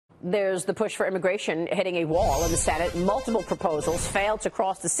There's the push for immigration hitting a wall in the Senate. Multiple proposals failed to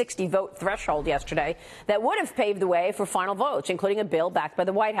cross the 60-vote threshold yesterday that would have paved the way for final votes, including a bill backed by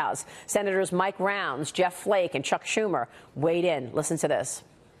the White House. Senators Mike Rounds, Jeff Flake, and Chuck Schumer weighed in. Listen to this.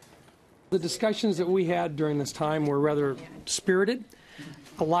 The discussions that we had during this time were rather spirited.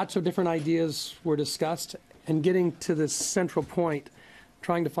 Lots of different ideas were discussed, and getting to this central point,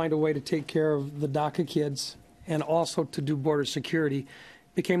 trying to find a way to take care of the DACA kids and also to do border security,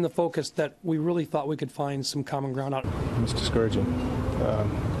 became the focus that we really thought we could find some common ground on. It's discouraging.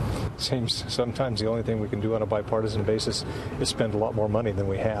 Seems sometimes the only thing we can do on a bipartisan basis is spend a lot more money than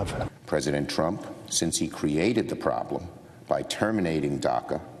we have. President Trump, since he created the problem by terminating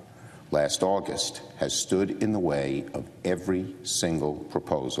DACA last August, has stood in the way of every single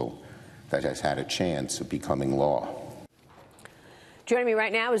proposal that has had a chance of becoming law. Joining me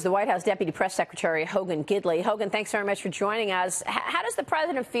right now is the White House Deputy Press Secretary Hogan Gidley. Hogan, thanks very much for joining us. How does the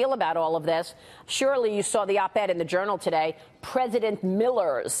president feel about all of this? Surely you saw the op-ed in the Journal today, President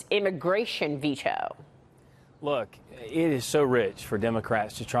Miller's immigration veto. Look, it is so rich for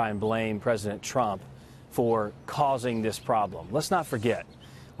Democrats to try and blame President Trump for causing this problem. Let's not forget,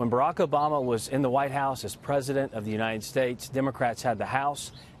 when Barack Obama was in the White House as President of the United States, Democrats had the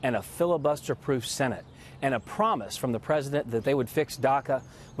House and a filibuster-proof Senate, and a promise from the president that they would fix DACA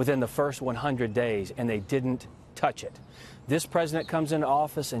within the first 100 days, and they didn't touch it. This president comes into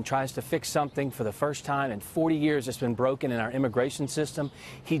office and tries to fix something for the first time in 40 years that's been broken in our immigration system.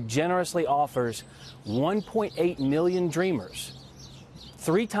 He generously offers 1.8 million dreamers,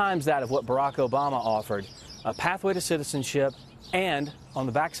 3 times that of what Barack Obama offered, a pathway to citizenship, and on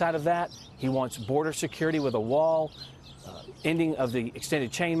the backside of that, he wants border security with a wall, ending of the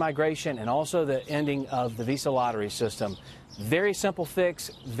extended chain migration, and also the ending of the visa lottery system. Very simple fix,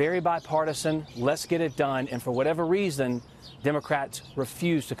 very bipartisan. Let's get it done. And for whatever reason, Democrats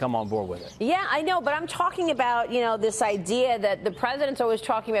refuse to come on board with it. Yeah, I know, but I'm talking about, this idea that the president's always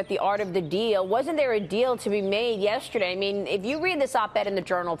talking about the art of the deal. Wasn't there a deal to be made yesterday? I mean, if you read this op-ed in the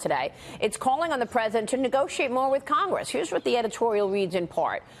Journal today, it's calling on the president to negotiate more with Congress. Here's what the editorial reads in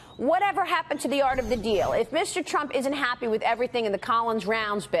part. Whatever happened to the art of the deal? If Mr. Trump isn't happy with everything in the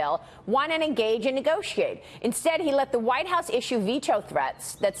Collins-Rounds bill, why not engage and negotiate? Instead, he let the White House issue veto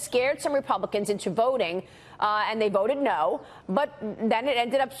threats that scared some Republicans into voting, and they voted no, but then it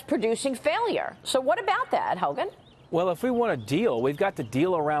ended up producing failure. So what about that, Hogan? Well, if we want a deal, we've got to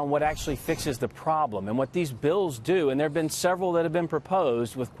deal around what actually fixes the problem and what these bills do. And there have been several that have been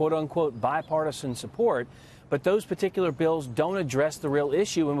proposed with quote-unquote bipartisan support. But those particular bills don't address the real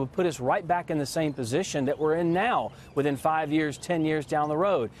issue and would put us right back in the same position that we're in now within 5 years, 10 years down the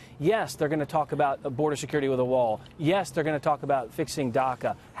road. Yes, they're going to talk about border security with a wall. Yes, they're going to talk about fixing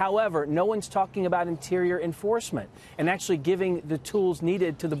DACA. However, no one's talking about interior enforcement and actually giving the tools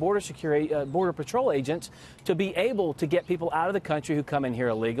needed to the border security, border patrol agents to be able to get people out of the country who come in here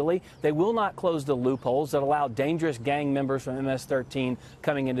illegally. They will not close the loopholes that allow dangerous gang members from MS-13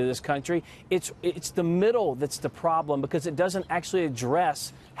 coming into this country. It's the middle that's the problem, because it doesn't actually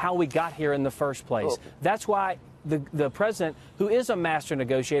address how we got here in the first place. That's why the president, who is a master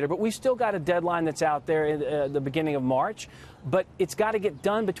negotiator, but we've still got a deadline that's out there in the beginning of March, but it's got to get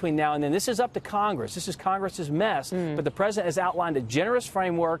done between now and then. This is up to Congress. This is Congress's mess, but the president has outlined a generous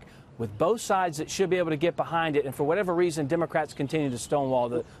framework with both sides that should be able to get behind it. And for whatever reason, Democrats continue to stonewall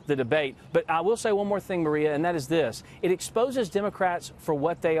the debate. But I will say one more thing, Maria, and that is this. It exposes Democrats for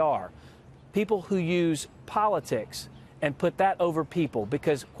what they are. People who use politics and put that over people,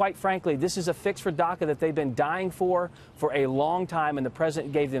 because, quite frankly, this is a fix for DACA that they've been dying for a long time, and the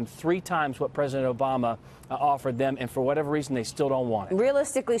president gave them 3 times what President Obama offered them, and for whatever reason, they still don't want it.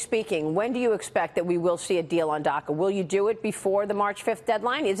 Realistically speaking, when do you expect that we will see a deal on DACA? Will you do it before the March 5th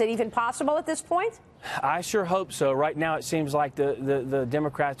deadline? Is it even possible at this point? I sure hope so. Right now, it seems like the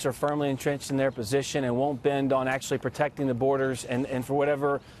Democrats are firmly entrenched in their position and won't bend on actually protecting the borders, and for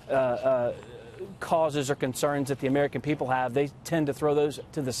whatever causes or concerns that the American people have, they tend to throw those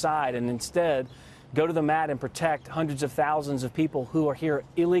to the side and instead go to the mat and protect hundreds of thousands of people who are here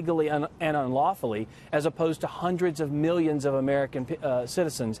illegally and unlawfully, as opposed to hundreds of millions of American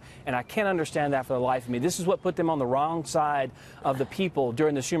citizens. And I can't understand that for the life of me. This is what put them on the wrong side of the people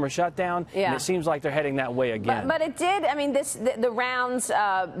during the Schumer shutdown, and it seems like they're heading that way again. But it did, I mean, the Rounds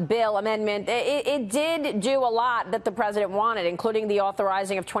bill amendment, it did do a lot that the president wanted, including the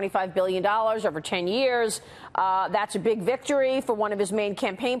authorizing of $25 billion over 10 years. That's a big victory for one of his main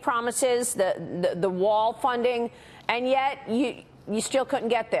campaign promises, the wall funding, and yet you still couldn't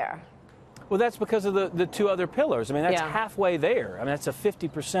get there. Well, that's because of the two other pillars. I mean, that's halfway there. I mean, that's a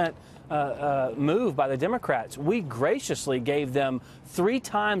 50% move by the Democrats. We graciously gave them 3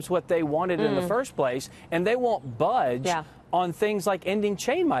 times what they wanted in the first place, and they won't budge on things like ending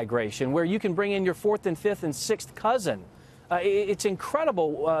chain migration, where you can bring in your 4th and 5th and 6th cousin. It's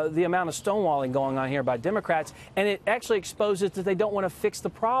incredible the amount of stonewalling going on here by Democrats, and it actually exposes that they don't want to fix the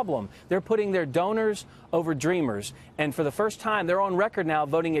problem. They're putting their donors over dreamers, and for the first time, they're on record now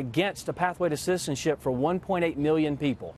voting against a pathway to citizenship for 1.8 million people.